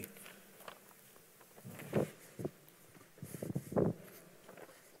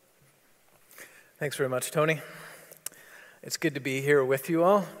Thanks very much, Tony. It's good to be here with you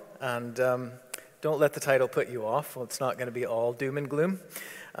all, and don't let the title put you off. Well, it's not going to be all doom and gloom,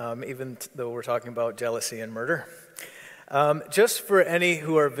 even though we're talking about jealousy and murder. Just for any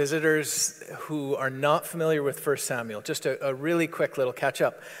who are visitors who are not familiar with 1 Samuel, just a really quick little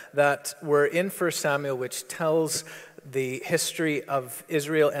catch-up, that we're in 1 Samuel, which tells the history of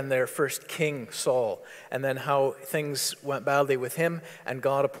Israel and their first king, Saul, and then how things went badly with him, and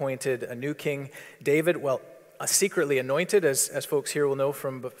God appointed a new king, David, secretly anointed, as folks here will know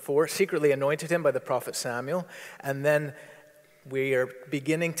from before, secretly anointed him by the prophet Samuel, and then we are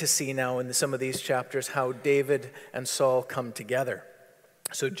beginning to see now in some of these chapters how David and Saul come together.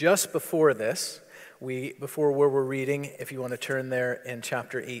 So just before this, before where we're reading, if you want to turn there in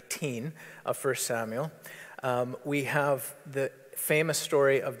chapter 18 of 1 Samuel, we have the famous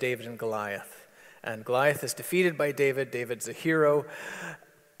story of David and Goliath. And Goliath is defeated by David. David's a hero.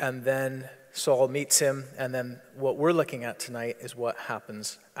 And then Saul meets him. And then what we're looking at tonight is what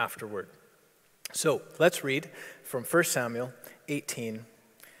happens afterward. So let's read from 1 Samuel 18.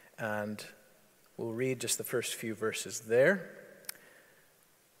 And we'll read just the first few verses there.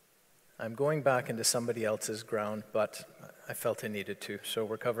 I'm going back into somebody else's ground, but I felt I needed to, so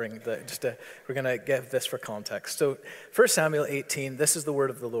we're covering we're going to give this for context. So 1 Samuel 18, this is the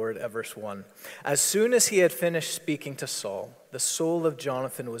word of the Lord at verse 1. As soon as he had finished speaking to Saul, the soul of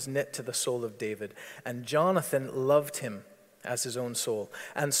Jonathan was knit to the soul of David, and Jonathan loved him as his own soul.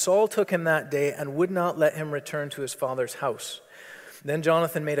 And Saul took him that day and would not let him return to his father's house. Then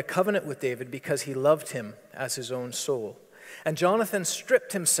Jonathan made a covenant with David because he loved him as his own soul. And Jonathan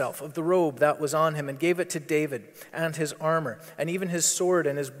stripped himself of the robe that was on him and gave it to David and his armor, and even his sword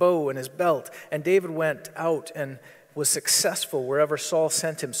and his bow and his belt. And David went out and was successful wherever Saul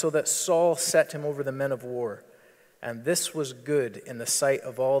sent him, so that Saul set him over the men of war. And this was good in the sight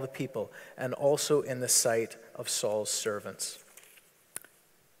of all the people, and also in the sight of Saul's servants.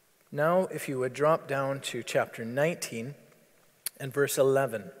 Now, if you would drop down to chapter 19 and verse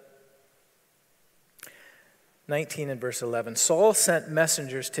 11. 19 and verse 11. Saul sent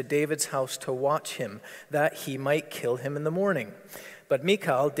messengers to David's house to watch him, that he might kill him in the morning. But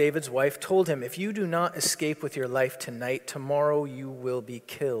Michal, David's wife, told him, if you do not escape with your life tonight, tomorrow you will be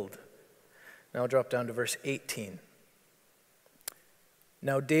killed. Now drop down to verse 18.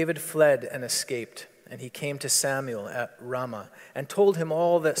 Now David fled and escaped, and he came to Samuel at Ramah, and told him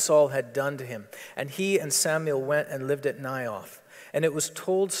all that Saul had done to him. And he and Samuel went and lived at Naioth. And it was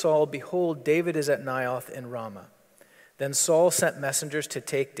told Saul, behold, David is at Naioth in Ramah. Then Saul sent messengers to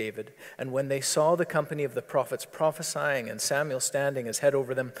take David, and when they saw the company of the prophets prophesying and Samuel standing as head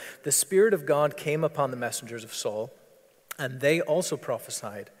over them, the Spirit of God came upon the messengers of Saul, and they also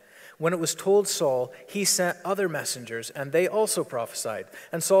prophesied. When it was told Saul, he sent other messengers, and they also prophesied.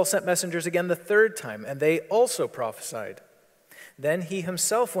 And Saul sent messengers again the third time, and they also prophesied. Then he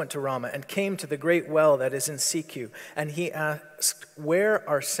himself went to Ramah and came to the great well that is in Secu. And he asked, where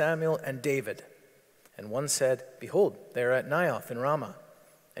are Samuel and David? And one said, behold, they are at Naioth in Ramah.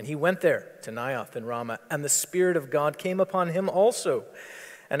 And he went there to Naioth in Ramah, and the Spirit of God came upon him also.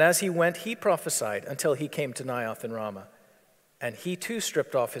 And as he went, he prophesied until he came to Naioth in Ramah. And he too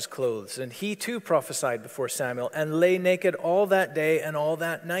stripped off his clothes, and he too prophesied before Samuel, and lay naked all that day and all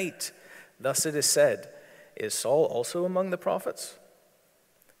that night. Thus it is said, is Saul also among the prophets?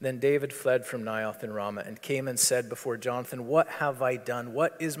 Then David fled from Naioth in Ramah and came and said before Jonathan, what have I done?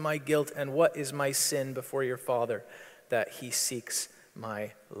 What is my guilt and what is my sin before your father, that he seeks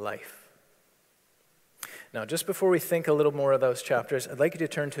my life? Now, just before we think a little more of those chapters, I'd like you to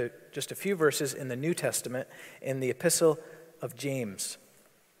turn to just a few verses in the New Testament in the epistle of James.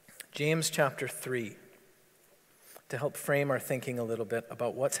 James chapter 3, to help frame our thinking a little bit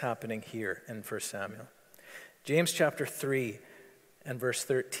about what's happening here in 1 Samuel. James chapter 3 and verse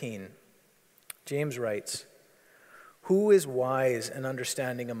 13. James writes, who is wise and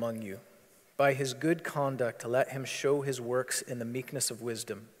understanding among you? By his good conduct let him show his works in the meekness of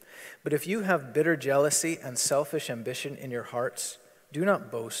wisdom. But if you have bitter jealousy and selfish ambition in your hearts, do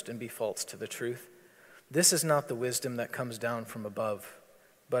not boast and be false to the truth. This is not the wisdom that comes down from above,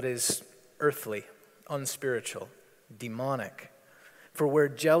 but is earthly, unspiritual, demonic. For where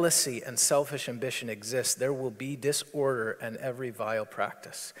jealousy and selfish ambition exist, there will be disorder and every vile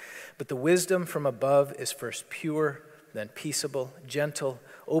practice. But the wisdom from above is first pure, then peaceable, gentle,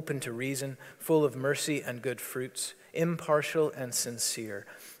 open to reason, full of mercy and good fruits, impartial and sincere.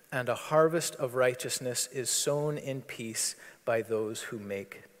 And a harvest of righteousness is sown in peace by those who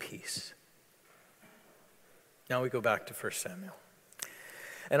make peace. Now we go back to 1 Samuel.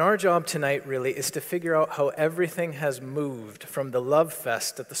 And our job tonight really is to figure out how everything has moved from the love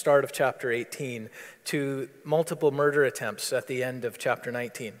fest at the start of chapter 18 to multiple murder attempts at the end of chapter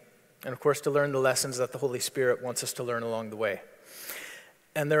 19. And of course, to learn the lessons that the Holy Spirit wants us to learn along the way.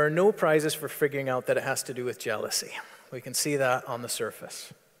 And there are no prizes for figuring out that it has to do with jealousy. We can see that on the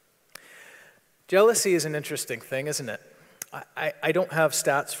surface. Jealousy is an interesting thing, isn't it? I don't have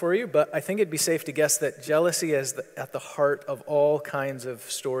stats for you, but I think it'd be safe to guess that jealousy is at the heart of all kinds of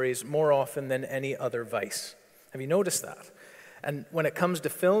stories more often than any other vice. Have you noticed that? And when it comes to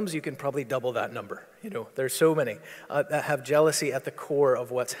films, you can probably double that number. There's so many that have jealousy at the core of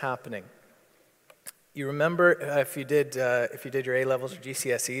what's happening. You remember if you did your A-levels or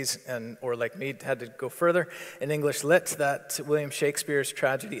GCSEs, or like me, had to go further in English Lit, that William Shakespeare's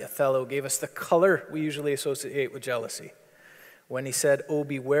tragedy Othello gave us the color we usually associate with jealousy. When he said, "Oh,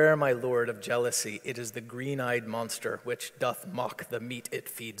 beware, my lord, of jealousy, it is the green-eyed monster which doth mock the meat it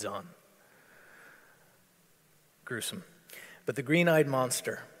feeds on." Gruesome. But the green-eyed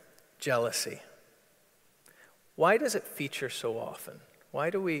monster, jealousy. Why does it feature so often? Why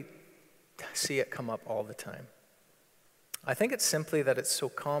do we see it come up all the time? I think it's simply that it's so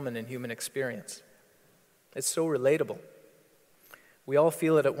common in human experience. It's so relatable. We all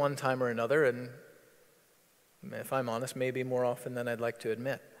feel it at one time or another, and if I'm honest, maybe more often than I'd like to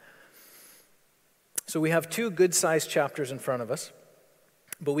admit. So we have two good-sized chapters in front of us,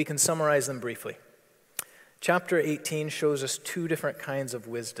 but we can summarize them briefly. Chapter 18 shows us two different kinds of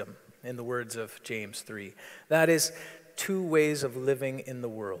wisdom, in the words of James 3. That is, two ways of living in the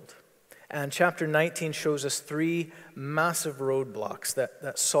world. And chapter 19 shows us three massive roadblocks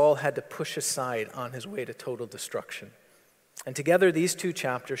that Saul had to push aside on his way to total destruction. And together, these two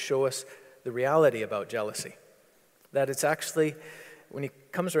chapters show us the reality about jealousy. That it's actually, when he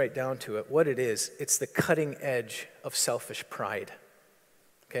comes right down to it, what it is, it's the cutting edge of selfish pride.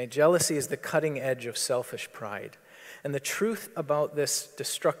 Okay, jealousy is the cutting edge of selfish pride. And the truth about this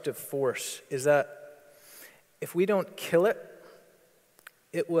destructive force is that if we don't kill it,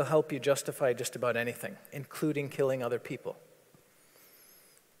 it will help you justify just about anything, including killing other people.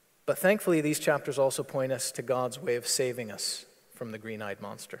 But thankfully, these chapters also point us to God's way of saving us from the green-eyed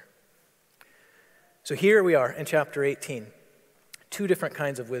monster. So here we are in chapter 18. Two different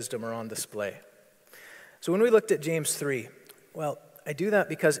kinds of wisdom are on display. So when we looked at James 3, well, I do that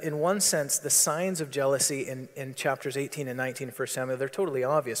because in one sense, the signs of jealousy in chapters 18 and 19 of 1 Samuel, they're totally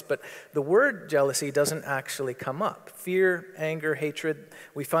obvious, but the word jealousy doesn't actually come up. Fear, anger, hatred,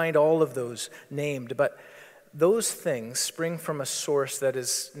 we find all of those named, but those things spring from a source that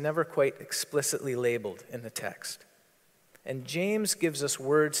is never quite explicitly labeled in the text. And James gives us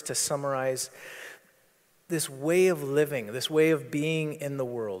words to summarize this way of living, this way of being in the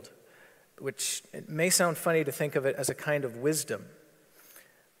world, which it may sound funny to think of it as a kind of wisdom,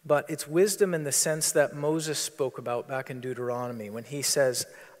 but it's wisdom in the sense that Moses spoke about back in Deuteronomy when he says,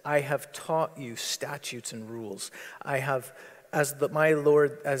 "I have taught you statutes and rules. I have, as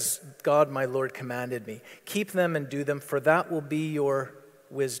God my Lord commanded me. Keep them and do them, for that will be your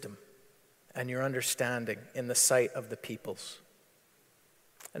wisdom and your understanding in the sight of the peoples."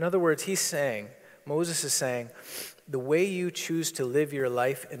 In other words, Moses is saying, the way you choose to live your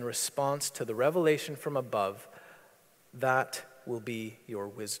life in response to the revelation from above, that will be your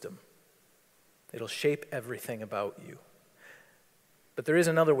wisdom. It'll shape everything about you. But there is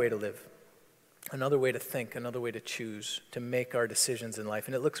another way to live, another way to think, another way to choose, to make our decisions in life.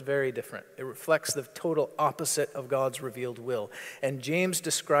 And it looks very different. It reflects the total opposite of God's revealed will. And James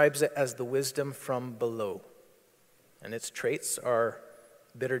describes it as the wisdom from below. And its traits are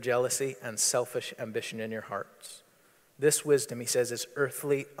bitter jealousy and selfish ambition in your hearts. This wisdom, he says, is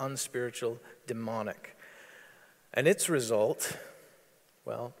earthly, unspiritual, demonic. And its result,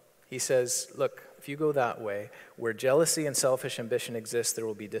 well, he says, look, if you go that way, where jealousy and selfish ambition exist, there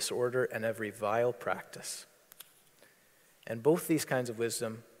will be disorder and every vile practice. And both these kinds of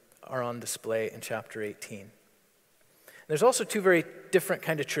wisdom are on display in chapter 18. There's also two very different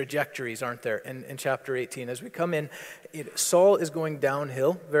kind of trajectories, aren't there, in chapter 18. As we come in, Saul is going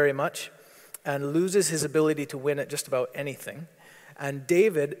downhill very much and loses his ability to win at just about anything. And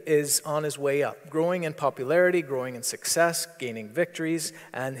David is on his way up, growing in popularity, growing in success, gaining victories,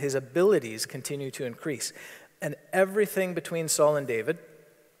 and his abilities continue to increase. And everything between Saul and David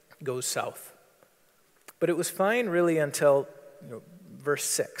goes south. But it was fine really until verse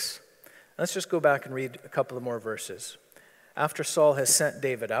 6. Let's just go back and read a couple of more verses. After Saul has sent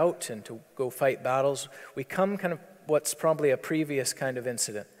David out and to go fight battles, we come kind of what's probably a previous kind of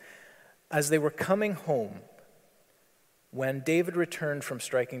incident. As they were coming home, When David returned from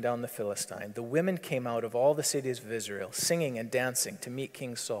striking down the Philistine, the women came out of all the cities of Israel, singing and dancing to meet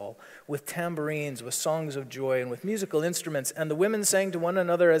King Saul, with tambourines, with songs of joy, and with musical instruments. And the women sang to one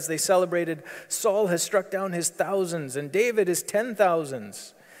another as they celebrated, "Saul has struck down his thousands, and David his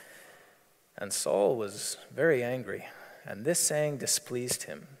 10,000s." And Saul was very angry, and this saying displeased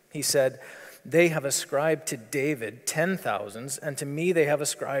him. He said, "They have ascribed to David 10,000s, and to me they have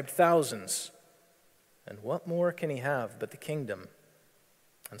ascribed thousands. And what more can he have but the kingdom?"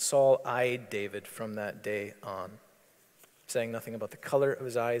 And Saul eyed David from that day on, saying nothing about the color of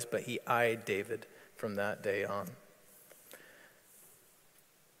his eyes, but he eyed David from that day on.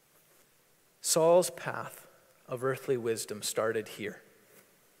 Saul's path of earthly wisdom started here,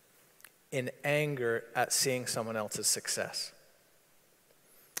 in anger at seeing someone else's success.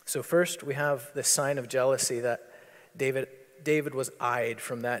 So first we have the sign of jealousy that David was eyed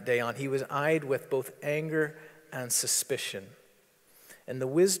from that day on. He was eyed with both anger and suspicion. And the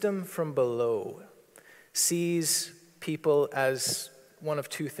wisdom from below sees people as one of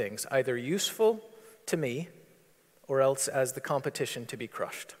two things, either useful to me or else as the competition to be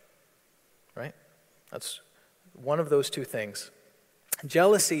crushed. Right? That's one of those two things.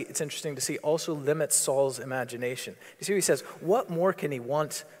 Jealousy, it's interesting to see, also limits Saul's imagination. You see what he says? What more can he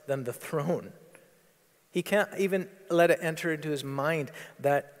want than the throne? He can't even let it enter into his mind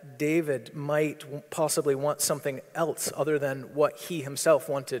that David might possibly want something else other than what he himself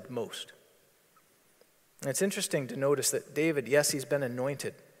wanted most. And it's interesting to notice that David, yes, he's been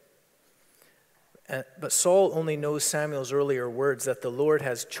anointed, but Saul only knows Samuel's earlier words that the Lord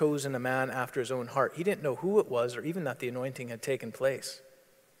has chosen a man after his own heart. He didn't know who it was or even that the anointing had taken place,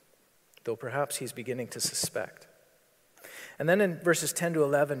 though perhaps he's beginning to suspect. And then in verses 10 to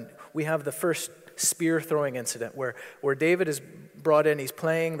 11, we have the first spear-throwing incident where David is brought in. He's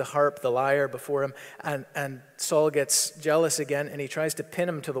playing the harp, the lyre before him, and Saul gets jealous again, and he tries to pin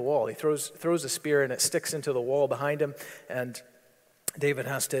him to the wall. He throws a spear, and it sticks into the wall behind him, and David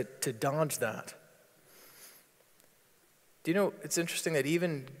has to dodge that. Do you know, it's interesting that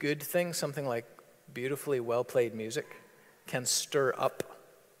even good things, something like beautifully well-played music, can stir up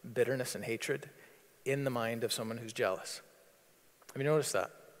bitterness and hatred in the mind of someone who's jealous. Have you noticed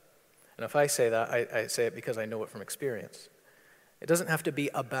that? And if I say that, I say it because I know it from experience. It doesn't have to be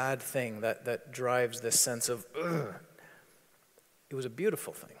a bad thing that drives this sense of, ugh. It was a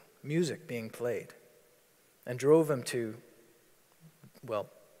beautiful thing, music being played, and drove him to, well,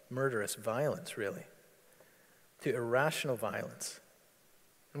 murderous violence, really, to irrational violence.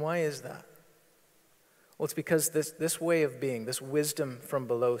 And why is that? Well, it's because this way of being, this wisdom from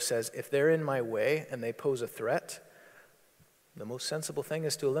below says, if they're in my way and they pose a threat, the most sensible thing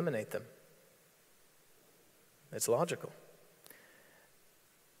is to eliminate them. It's logical.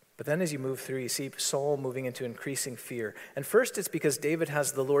 But then as you move through, you see Saul moving into increasing fear. And first it's because David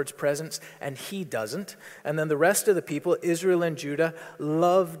has the Lord's presence and he doesn't. And then the rest of the people, Israel and Judah,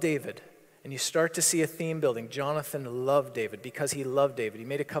 love David. And you start to see a theme building. Jonathan loved David because he loved David. He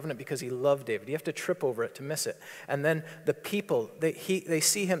made a covenant because he loved David. You have to trip over it to miss it. And then the people, they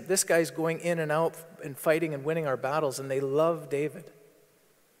see him, this guy's going in and out and fighting and winning our battles, and they love David.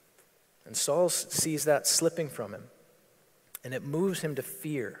 And Saul sees that slipping from him, and it moves him to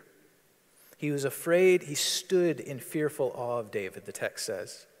fear. He was afraid. He stood in fearful awe of David, the text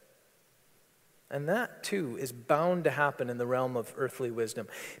says. And that, too, is bound to happen in the realm of earthly wisdom.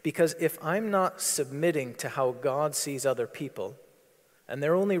 Because if I'm not submitting to how God sees other people, and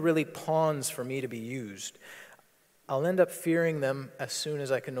they're only really pawns for me to be used, I'll end up fearing them as soon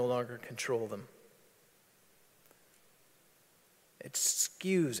as I can no longer control them. It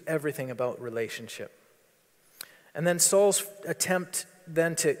skews everything about relationship. And then Saul's attempt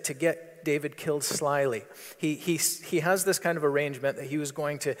then to get David killed slyly. He has this kind of arrangement that he was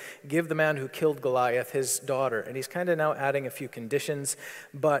going to give the man who killed Goliath his daughter, and he's kind of now adding a few conditions,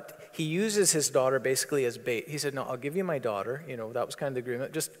 but he uses his daughter basically as bait. He said, no, I'll give you my daughter, that was kind of the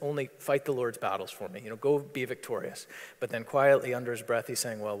agreement, just only fight the Lord's battles for me, go be victorious. But then quietly under his breath he's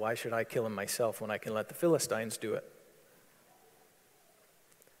saying, well, why should I kill him myself when I can let the Philistines do it?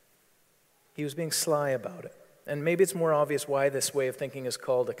 He was being sly about it. And maybe it's more obvious why this way of thinking is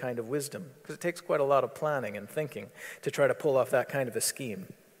called a kind of wisdom, because it takes quite a lot of planning and thinking to try to pull off that kind of a scheme.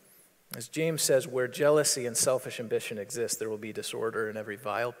 As James says, where jealousy and selfish ambition exist, there will be disorder in every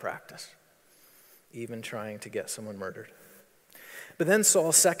vile practice, even trying to get someone murdered. But then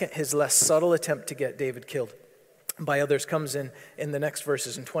Saul's second, his less subtle attempt to get David killed by others comes in the next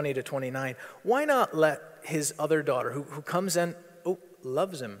verses in 20 to 29. Why not let his other daughter, who comes in,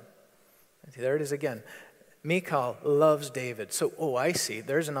 loves him. There it is again. Michal loves David. So, I see.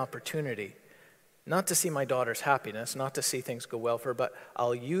 There's an opportunity Not to see my daughter's happiness, not to see things go well for her, but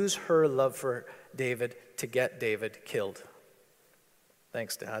I'll use her love for David to get David killed.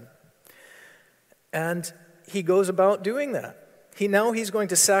 Thanks, Dad. And he goes about doing that. He's going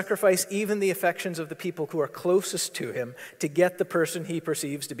to sacrifice even the affections of the people who are closest to him to get the person he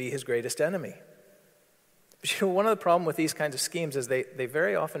perceives to be his greatest enemy. But one of the problems with these kinds of schemes is they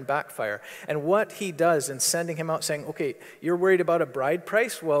very often backfire. And what he does in sending him out saying, okay, you're worried about a bride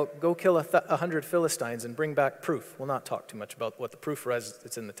price? Well, go kill 100 Philistines and bring back proof. We'll not talk too much about what the proof was.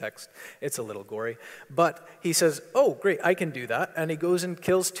 It's in the text. It's a little gory. But he says, oh, great, I can do that. And he goes and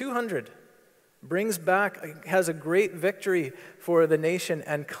kills 200. Brings back, has a great victory for the nation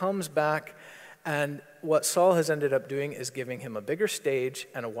and comes back. And what Saul has ended up doing is giving him a bigger stage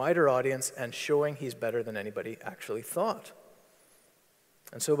and a wider audience and showing he's better than anybody actually thought.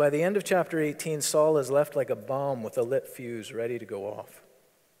 And so by the end of chapter 18, Saul is left like a bomb with a lit fuse ready to go off.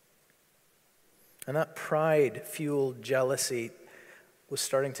 And that pride-fueled jealousy was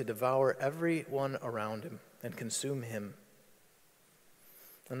starting to devour everyone around him and consume him.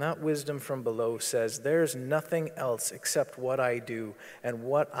 And that wisdom from below says, there's nothing else except what I do and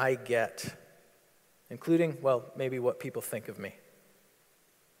what I get, including, well, maybe what people think of me.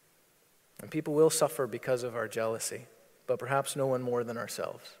 And people will suffer because of our jealousy, but perhaps no one more than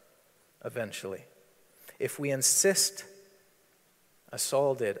ourselves, eventually. If we insist, as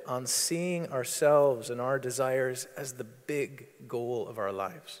Saul did, on seeing ourselves and our desires as the big goal of our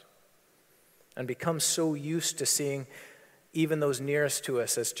lives, and become so used to seeing even those nearest to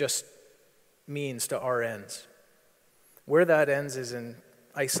us as just means to our ends. Where that ends is in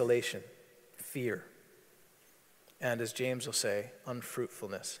isolation, fear, and as James will say,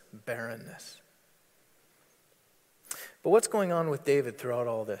 unfruitfulness, barrenness. But what's going on with David throughout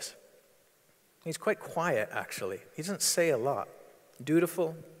all this? He's quite quiet, actually. He doesn't say a lot.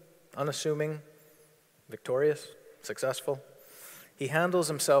 Dutiful, unassuming, victorious, successful. He handles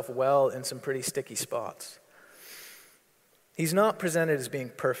himself well in some pretty sticky spots. He's not presented as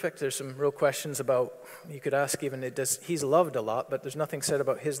being perfect. There's some real questions about, you could ask even, he's loved a lot, but there's nothing said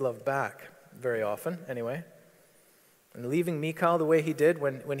about his love back very often, anyway. And leaving Michal the way he did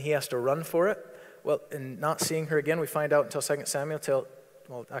when he has to run for it, well, and not seeing her again, we find out until 2 Samuel, till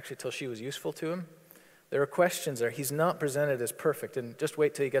she was useful to him. There are questions there. He's not presented as perfect, and just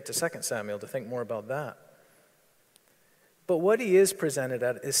wait till you get to 2 Samuel to think more about that. But what he is presented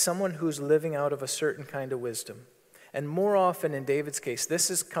at is someone who's living out of a certain kind of wisdom. And more often in David's case, this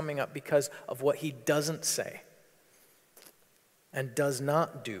is coming up because of what he doesn't say and does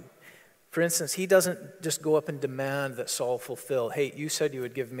not do. For instance, he doesn't just go up and demand that Saul fulfill, hey, you said you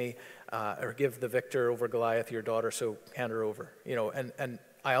would give me, or give the victor over Goliath your daughter, so hand her over. And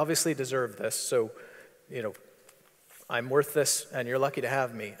I obviously deserve this, so, I'm worth this, and you're lucky to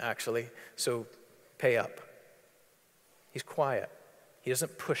have me, actually, so pay up. He's quiet. He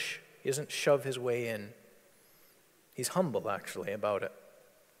doesn't push. He doesn't shove his way in. He's humble, actually, about it.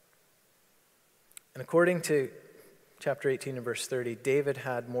 And according to chapter 18 and verse 30, David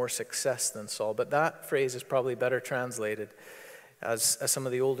had more success than Saul. But that phrase is probably better translated, as some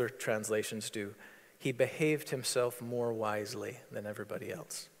of the older translations do. He behaved himself more wisely than everybody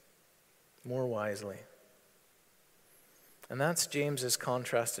else. More wisely. And that's James's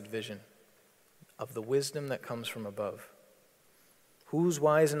contrasted vision of the wisdom that comes from above. Who's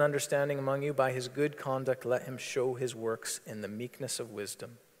wise and understanding among you? By his good conduct, let him show his works in the meekness of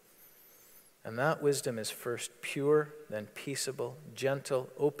wisdom. And that wisdom is first pure, then peaceable, gentle,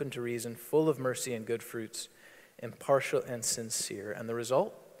 open to reason, full of mercy and good fruits, impartial and sincere. And the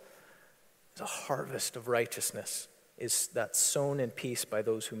result is a harvest of righteousness, is that sown in peace by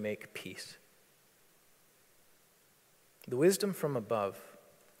those who make peace. The wisdom from above,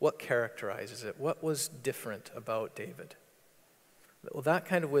 what characterizes it? What was different about David? Well, that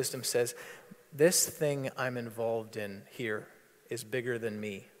kind of wisdom says, this thing I'm involved in here is bigger than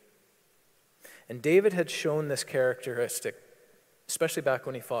me. And David had shown this characteristic, especially back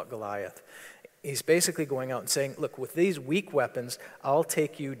when he fought Goliath. He's basically going out and saying, look, with these weak weapons, I'll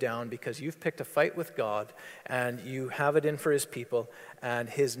take you down because you've picked a fight with God and you have it in for his people, and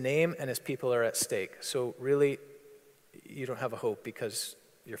his name and his people are at stake. So really, you don't have a hope because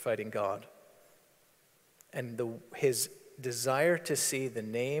you're fighting God. And his desire to see the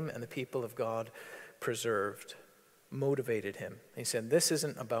name and the people of God preserved motivated him. He said, this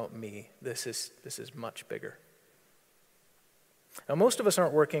isn't about me. This is much bigger. Now, most of us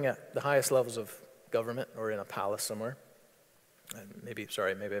aren't working at the highest levels of government or in a palace somewhere. Maybe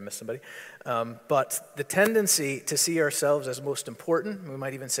I missed somebody. But the tendency to see ourselves as most important, we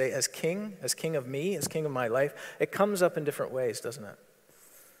might even say as king of me, as king of my life, it comes up in different ways, doesn't it?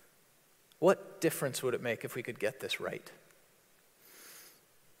 What difference would it make if we could get this right?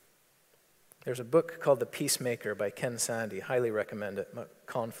 There's a book called The Peacemaker by Ken Sande. Highly recommend it,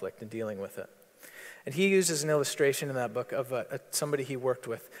 conflict and dealing with it. And he uses an illustration in that book of somebody he worked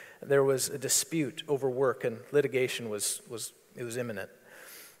with. There was a dispute over work, and litigation was imminent.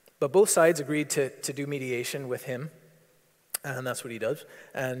 But both sides agreed to do mediation with him, and that's what he does.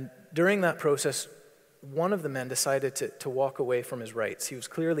 And during that process, one of the men decided to walk away from his rights. He was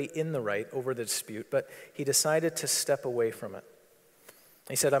clearly in the right over the dispute, but he decided to step away from it.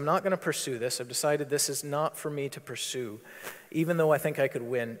 He said, I'm not going to pursue this. I've decided this is not for me to pursue, even though I think I could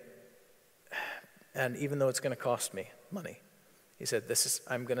win, and even though it's going to cost me money. He said,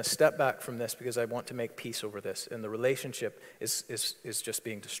 I'm going to step back from this because I want to make peace over this, and the relationship is just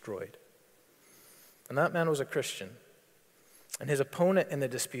being destroyed. And that man was a Christian. And his opponent in the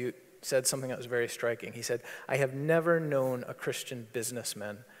dispute said something that was very striking. He said, I have never known a Christian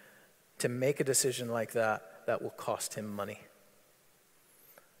businessman to make a decision like that will cost him money.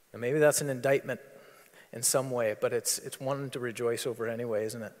 And maybe that's an indictment in some way, but it's one to rejoice over anyway,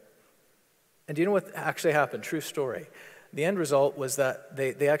 isn't it? And do you know what actually happened? True story. The end result was that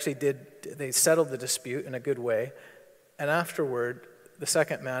they settled the dispute in a good way, and afterward, the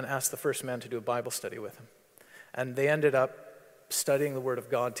second man asked the first man to do a Bible study with him. And they ended up studying the Word of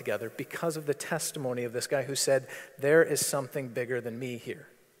God together because of the testimony of this guy who said, there is something bigger than me here.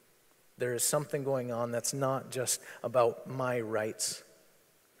 There is something going on that's not just about my rights.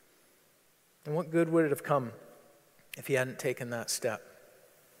 And what good would it have come if he hadn't taken that step?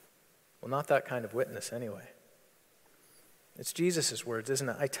 Well, not that kind of witness anyway. It's Jesus' words, isn't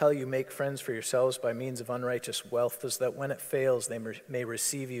it? I tell you, make friends for yourselves by means of unrighteous wealth, so that when it fails, they may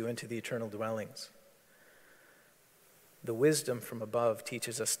receive you into the eternal dwellings. The wisdom from above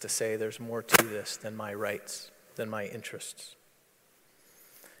teaches us to say there's more to this than my rights, than my interests.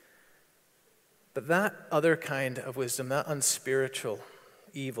 But that other kind of wisdom, that unspiritual,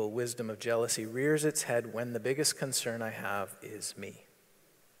 evil wisdom of jealousy, rears its head when the biggest concern I have is me.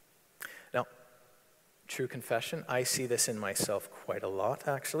 Now, true confession, I see this in myself quite a lot,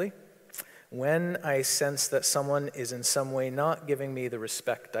 actually. When I sense that someone is in some way not giving me the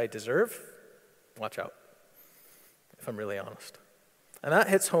respect I deserve, watch out, if I'm really honest. And that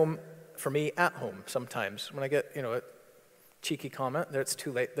hits home for me at home sometimes. When I get, a cheeky comment, it's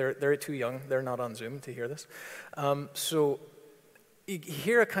too late, they're too young, they're not on Zoom to hear this. So you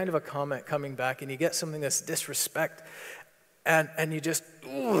hear a kind of a comment coming back and you get something that's disrespect, and you just,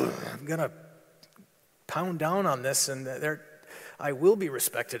 I'm going to pound down on this, and I will be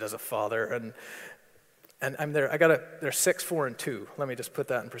respected as a father, and I'm there. They're 6, 4, and 2. Let me just put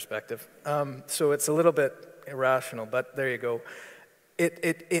that in perspective. So it's a little bit irrational, but there you go.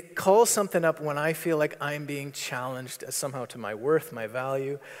 It calls something up when I feel like I'm being challenged as somehow to my worth, my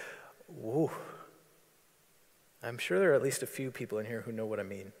value. Whoa. I'm sure there are at least a few people in here who know what I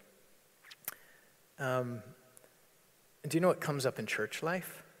mean. Do you know what comes up in church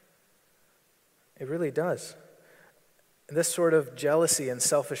life? It really does. This sort of jealousy and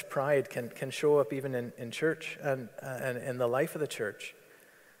selfish pride can show up even in church and in the life of the church.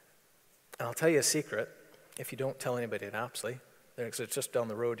 And I'll tell you a secret, if you don't tell anybody at Apsley, because it's just down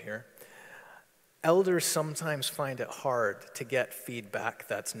the road here. Elders sometimes find it hard to get feedback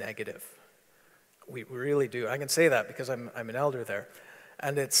that's negative. We really do. I can say that because I'm an elder there.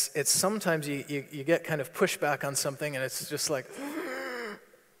 And it's sometimes you get kind of pushback on something, and it's just like,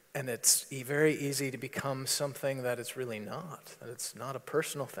 and it's very easy to become something that it's really not, that it's not a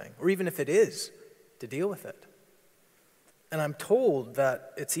personal thing, or even if it is, to deal with it. And I'm told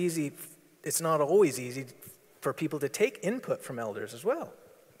that it's not always easy for people to take input from elders as well.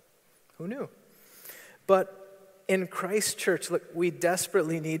 Who knew? But in Christ's church, look, we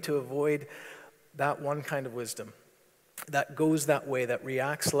desperately need to avoid that one kind of wisdom that goes that way, that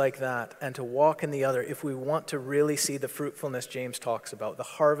reacts like that, and to walk in the other if we want to really see the fruitfulness James talks about, the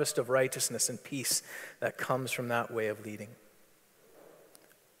harvest of righteousness and peace that comes from that way of leading.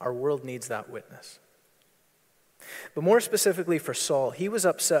 Our world needs that witness. But more specifically for Saul, he was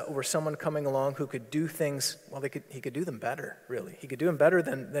upset over someone coming along who could do things, well, he could do them better, really. He could do them better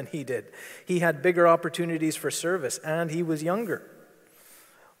than he did. He had bigger opportunities for service, and he was younger.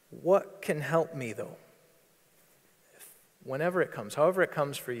 What can help me, though? Whenever it comes, however it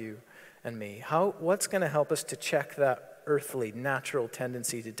comes for you and me, what's going to help us to check that earthly, natural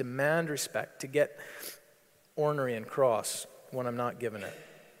tendency to demand respect, to get ornery and cross when I'm not given it,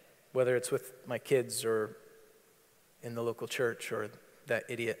 whether it's with my kids or in the local church or that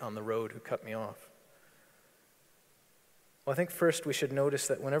idiot on the road who cut me off? Well, I think first we should notice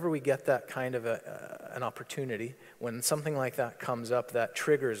that whenever we get that kind of an opportunity, when something like that comes up that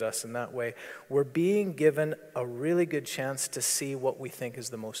triggers us in that way, we're being given a really good chance to see what we think is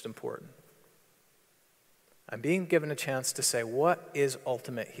the most important. I'm being given a chance to say, what is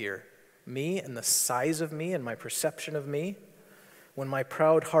ultimate here? Me and the size of me and my perception of me? When my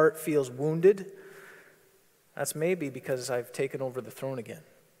proud heart feels wounded, that's maybe because I've taken over the throne again.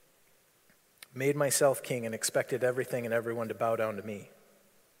 Made myself king and expected everything and everyone to bow down to me.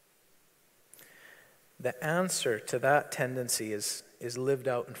 The answer to that tendency is lived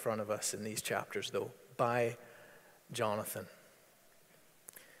out in front of us in these chapters, though, by Jonathan.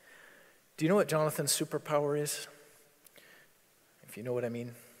 Do you know what Jonathan's superpower is? If you know what I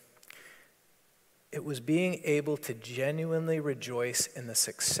mean. It was being able to genuinely rejoice in the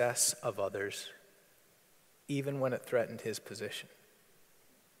success of others, even when it threatened his position.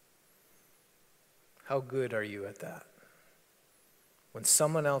 How good are you at that? When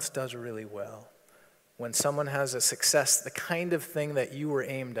someone else does really well, when someone has a success, the kind of thing that you were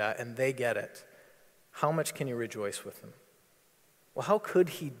aimed at, and they get it, how much can you rejoice with them? Well, how could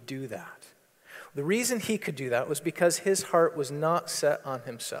he do that? The reason he could do that was because his heart was not set on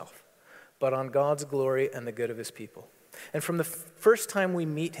himself, but on God's glory and the good of his people. And from the first time we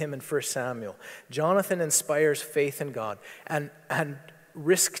meet him in 1 Samuel, Jonathan inspires faith in God and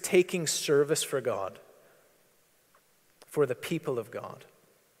risk-taking service for God, for the people of God.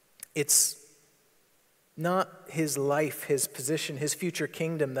 It's not his life, his position, his future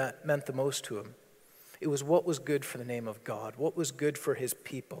kingdom that meant the most to him. It was what was good for the name of God, what was good for his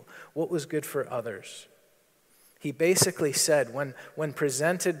people, what was good for others. He basically said, when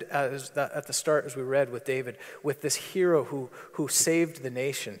presented at the start, as we read with David, with this hero who saved the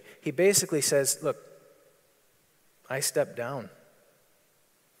nation, he basically says, look, I step down.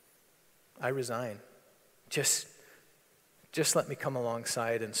 I resign. Just let me come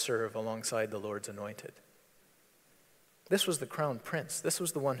alongside and serve alongside the Lord's anointed. This was the crown prince. This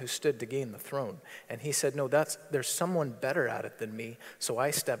was the one who stood to gain the throne. And he said, no, there's someone better at it than me, so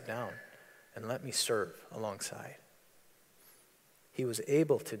I step down and let me serve alongside. He was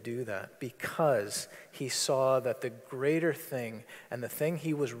able to do that because he saw that the greater thing and the thing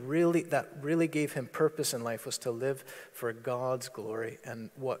that really gave him purpose in life was to live for God's glory and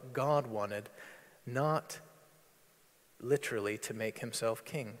what God wanted, not literally to make himself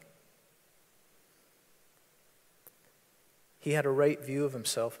king. He had a right view of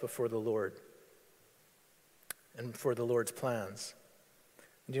himself before the Lord and for the Lord's plans.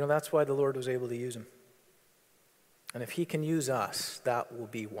 And that's why the Lord was able to use him. And if he can use us, that will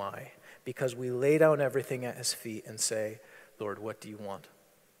be why. Because we lay down everything at his feet and say, Lord, what do you want?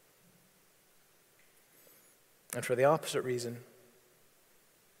 And for the opposite reason,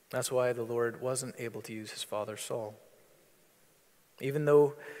 that's why the Lord wasn't able to use his father Saul. Even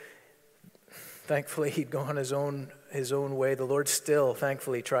though, thankfully, he'd gone his own way, the Lord still,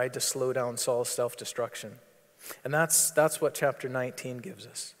 thankfully, tried to slow down Saul's self-destruction. And that's what chapter 19 gives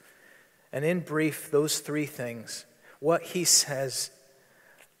us. And in brief, those three things, what he says,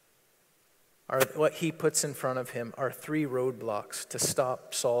 what he puts in front of him are three roadblocks to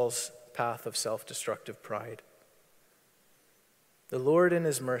stop Saul's path of self-destructive pride. The Lord in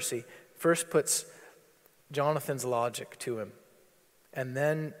his mercy first puts Jonathan's logic to him, and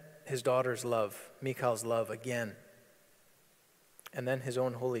then his daughter's love, Michal's love again, and then his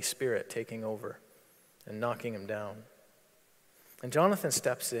own Holy Spirit taking over and knocking him down. And Jonathan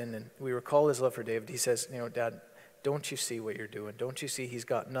steps in, and we recall his love for David. He says, Dad, don't you see what you're doing? Don't you see he's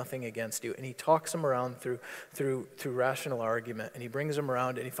got nothing against you? And he talks him around through rational argument, and he brings him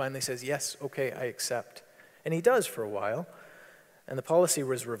around, and he finally says, yes, okay, I accept. And he does for a while. And the policy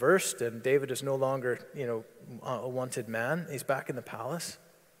was reversed, and David is no longer, a wanted man. He's back in the palace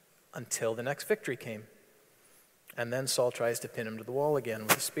until the next victory came. And then Saul tries to pin him to the wall again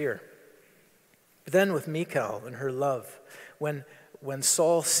with a spear. But then with Michal and her love, when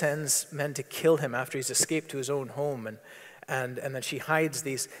Saul sends men to kill him after he's escaped to his own home, and then she hides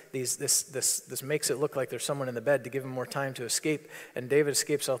this makes it look like there's someone in the bed to give him more time to escape, and David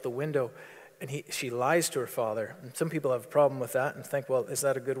escapes out the window, and she lies to her father. And some people have a problem with that and think, well, is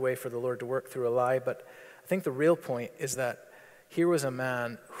that a good way for the Lord to work through a lie? But I think the real point is that here was a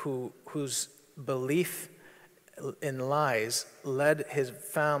man whose belief in lies led his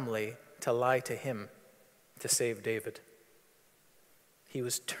family to lie to him to save David. He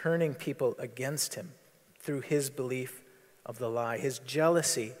was turning people against him through his belief of the lie. His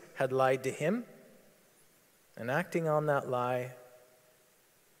jealousy had lied to him, and acting on that lie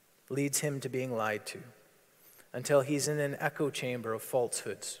leads him to being lied to until he's in an echo chamber of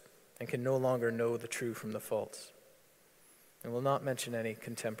falsehoods and can no longer know the true from the false. And we'll not mention any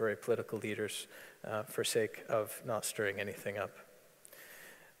contemporary political leaders for sake of not stirring anything up.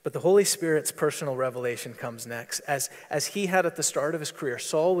 But the Holy Spirit's personal revelation comes next. As he had at the start of his career,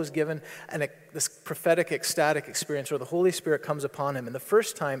 Saul was given this prophetic, ecstatic experience where the Holy Spirit comes upon him. And the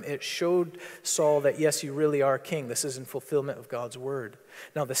first time it showed Saul that, yes, you really are king. This is in fulfillment of God's word.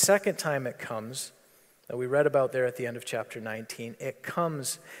 Now, the second time it comes, that we read about there at the end of chapter 19, it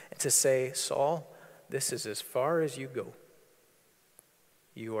comes to say, Saul, this is as far as you go.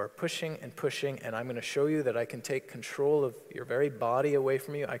 You are pushing and pushing, and I'm going to show you that I can take control of your very body away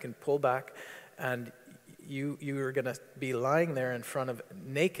from you. I can pull back, and you are going to be lying there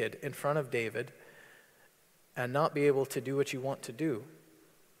naked in front of David and not be able to do what you want to do.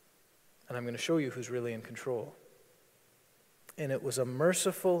 And I'm going to show you who's really in control. And it was a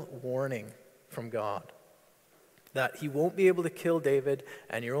merciful warning from God that he won't be able to kill David,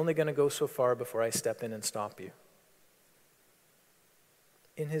 and you're only going to go so far before I step in and stop you.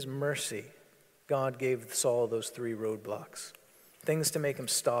 In his mercy, God gave Saul those 3 roadblocks, things to make him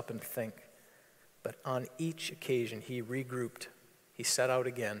stop and think. But on each occasion, he regrouped. He set out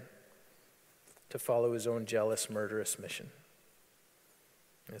again to follow his own jealous, murderous mission.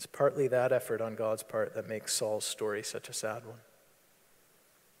 And it's partly that effort on God's part that makes Saul's story such a sad one.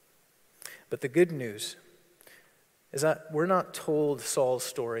 But the good news is that we're not told Saul's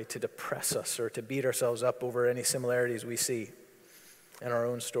story to depress us or to beat ourselves up over any similarities we see in our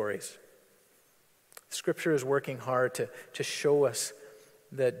own stories. Scripture is working hard to show us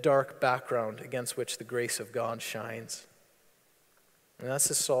the dark background against which the grace of God shines. And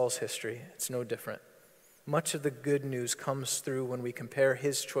that's Saul's history. It's no different. Much of the good news comes through when we compare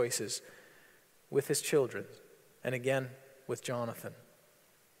his choices with his children, and again with Jonathan.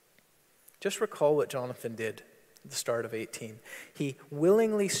 Just recall what Jonathan did at the start of 18. He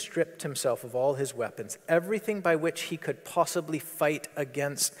willingly stripped himself of all his weapons, everything by which he could possibly fight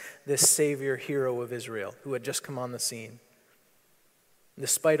against this savior hero of Israel who had just come on the scene.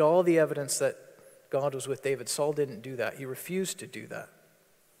 Despite all the evidence that God was with David, Saul didn't do that. He refused to do that.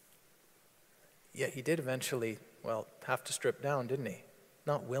 Yet he did eventually, have to strip down, didn't he?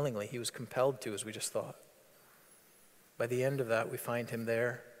 Not willingly. He was compelled to, as we just thought. By the end of that, we find him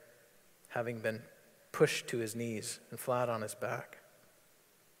there, having been pushed to his knees and flat on his back.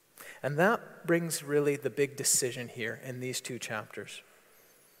 And that brings really the big decision here in these 2 chapters.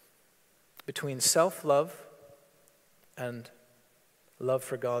 Between self-love and love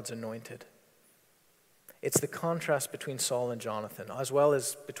for God's anointed. It's the contrast between Saul and Jonathan, as well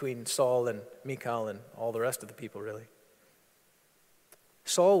as between Saul and Michal and all the rest of the people, really.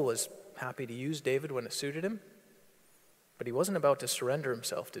 Saul was happy to use David when it suited him, but he wasn't about to surrender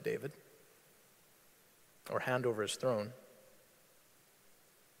himself to David or hand over his throne.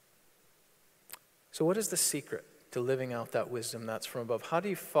 So what is the secret to living out that wisdom that's from above? How do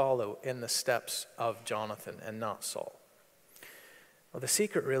you follow in the steps of Jonathan and not Saul? Well, the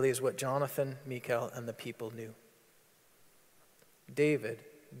secret really is what Jonathan, Michal, and the people knew. David,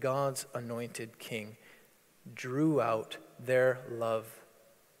 God's anointed king, drew out their love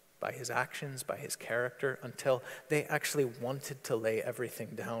by his actions, by his character, until they actually wanted to lay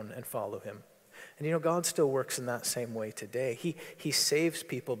everything down and follow him. And God still works in that same way today. He saves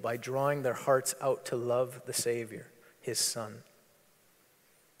people by drawing their hearts out to love the Savior, his Son.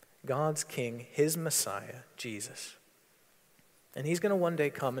 God's King, his Messiah, Jesus. And he's going to one day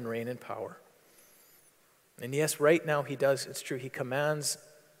come and reign in power. And yes, right now he does, it's true, he commands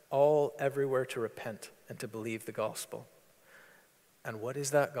all everywhere to repent and to believe the gospel. And what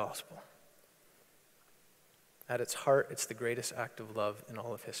is that gospel? At its heart, it's the greatest act of love in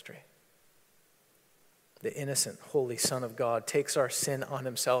all of history. The innocent, holy Son of God takes our sin on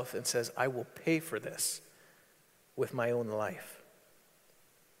himself and says, I will pay for this with my own life.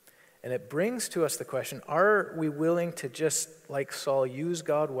 And it brings to us the question, are we willing to just, like Saul, use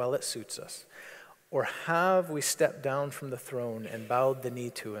God while it suits us? Or have we stepped down from the throne and bowed the knee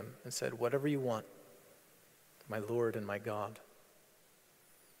to him and said, whatever you want, my Lord and my God?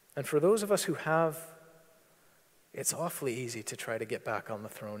 And for those of us who have, it's awfully easy to try to get back on the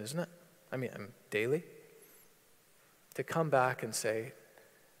throne, isn't it? Daily. To come back and say,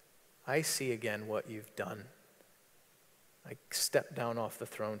 I see again what you've done. I step down off the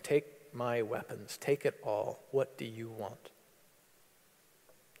throne. Take my weapons. Take it all. What do you want?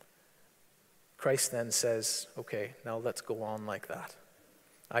 Christ then says, okay, now let's go on like that.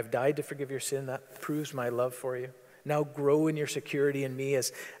 I've died to forgive your sin. That proves my love for you. Now grow in your security in me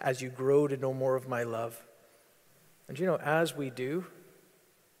as you grow to know more of my love. And as we do,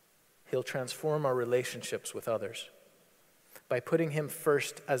 he'll transform our relationships with others. By putting him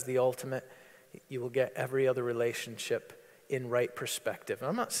first as the ultimate, you will get every other relationship in right perspective. And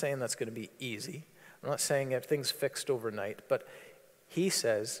I'm not saying that's going to be easy. I'm not saying everything's fixed overnight, but he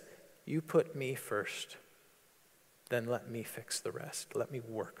says, you put me first, then let me fix the rest. Let me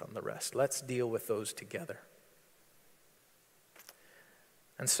work on the rest. Let's deal with those together.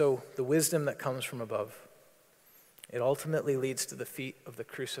 And so the wisdom that comes from above, it ultimately leads to the feet of the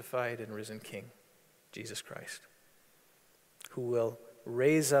crucified and risen King, Jesus Christ, who will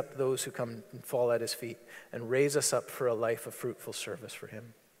raise up those who come and fall at his feet and raise us up for a life of fruitful service for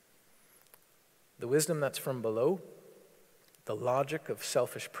him. The wisdom that's from below, the logic of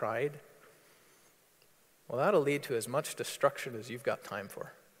selfish pride, well, that'll lead to as much destruction as you've got time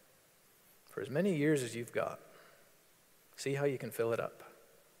for as many years as you've got. See how you can fill it up.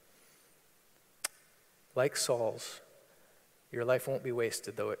 Like Saul's, your life won't be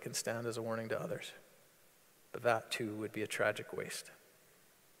wasted, though it can stand as a warning to others. But that, too, would be a tragic waste.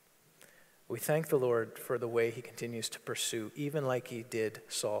 We thank the Lord for the way he continues to pursue, even like he did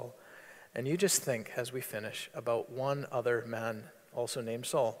Saul. And you just think, as we finish, about one other man, also named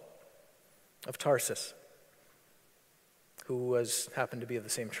Saul, of Tarsus, who happened to be of the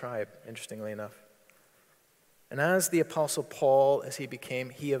same tribe, interestingly enough. And as the Apostle Paul, as he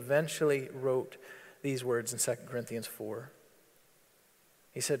eventually wrote these words in 2 Corinthians 4.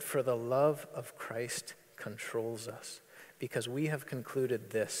 He said, "For the love of Christ controls us, because we have concluded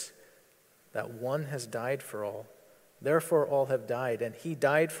this, that one has died for all. Therefore all have died, and he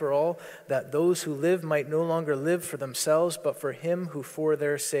died for all, that those who live might no longer live for themselves, but for him who for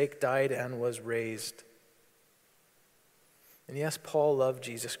their sake died and was raised." And yes, Paul loved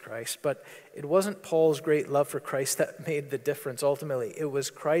Jesus Christ, but it wasn't Paul's great love for Christ that made the difference ultimately. It was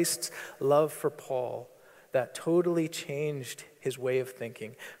Christ's love for Paul that totally changed his way of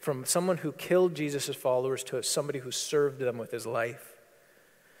thinking, from someone who killed Jesus' followers to somebody who served them with his life.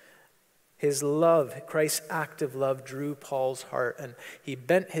 His love, Christ's active love, drew Paul's heart, and he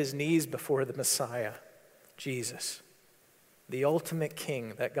bent his knees before the Messiah, Jesus, the ultimate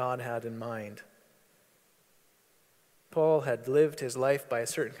king that God had in mind. Paul had lived his life by a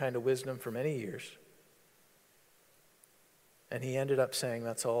certain kind of wisdom for many years. And he ended up saying,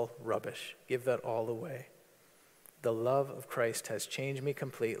 that's all rubbish. Give that all away. The love of Christ has changed me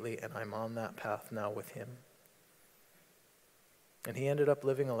completely, and I'm on that path now with him. And he ended up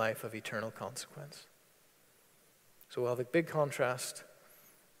living a life of eternal consequence. So while the big contrast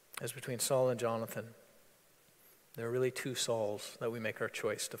is between Saul and Jonathan, there are really two Sauls that we make our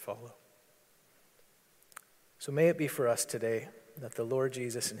choice to follow. So may it be for us today that the Lord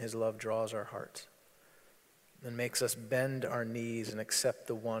Jesus in his love draws our hearts and makes us bend our knees and accept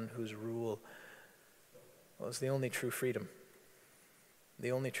the one whose rule is the only true freedom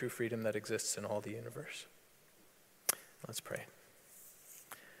that exists in all the universe. Let's pray.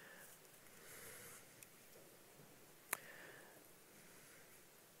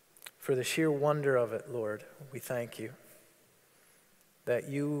 For the sheer wonder of it, Lord, we thank you that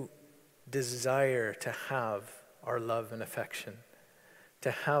you desire to have our love and affection,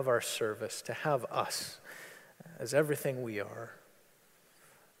 to have our service, to have us as everything we are.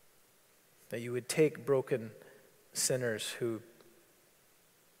 That you would take broken sinners who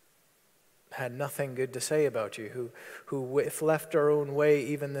had nothing good to say about you, who if left our own way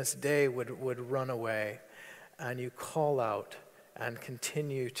even this day would run away, and you call out and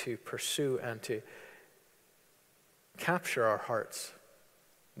continue to pursue and to capture our hearts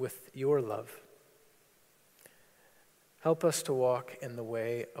with your love. Help us to walk in the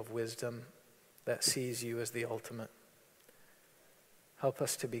way of wisdom that sees you as the ultimate. Help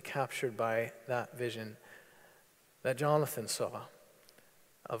us to be captured by that vision that Jonathan saw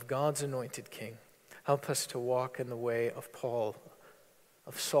of God's anointed king. Help us to walk in the way of Paul,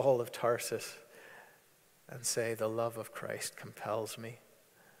 of Saul of Tarsus, and say, the love of Christ compels me.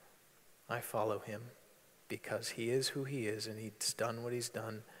 I follow him because he is who he is, and he's done what he's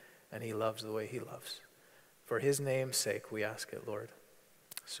done, and he loves the way he loves. For his name's sake, we ask it, Lord.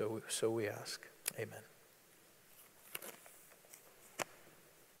 So we ask. Amen.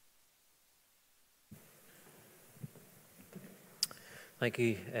 Thank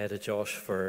you to Josh for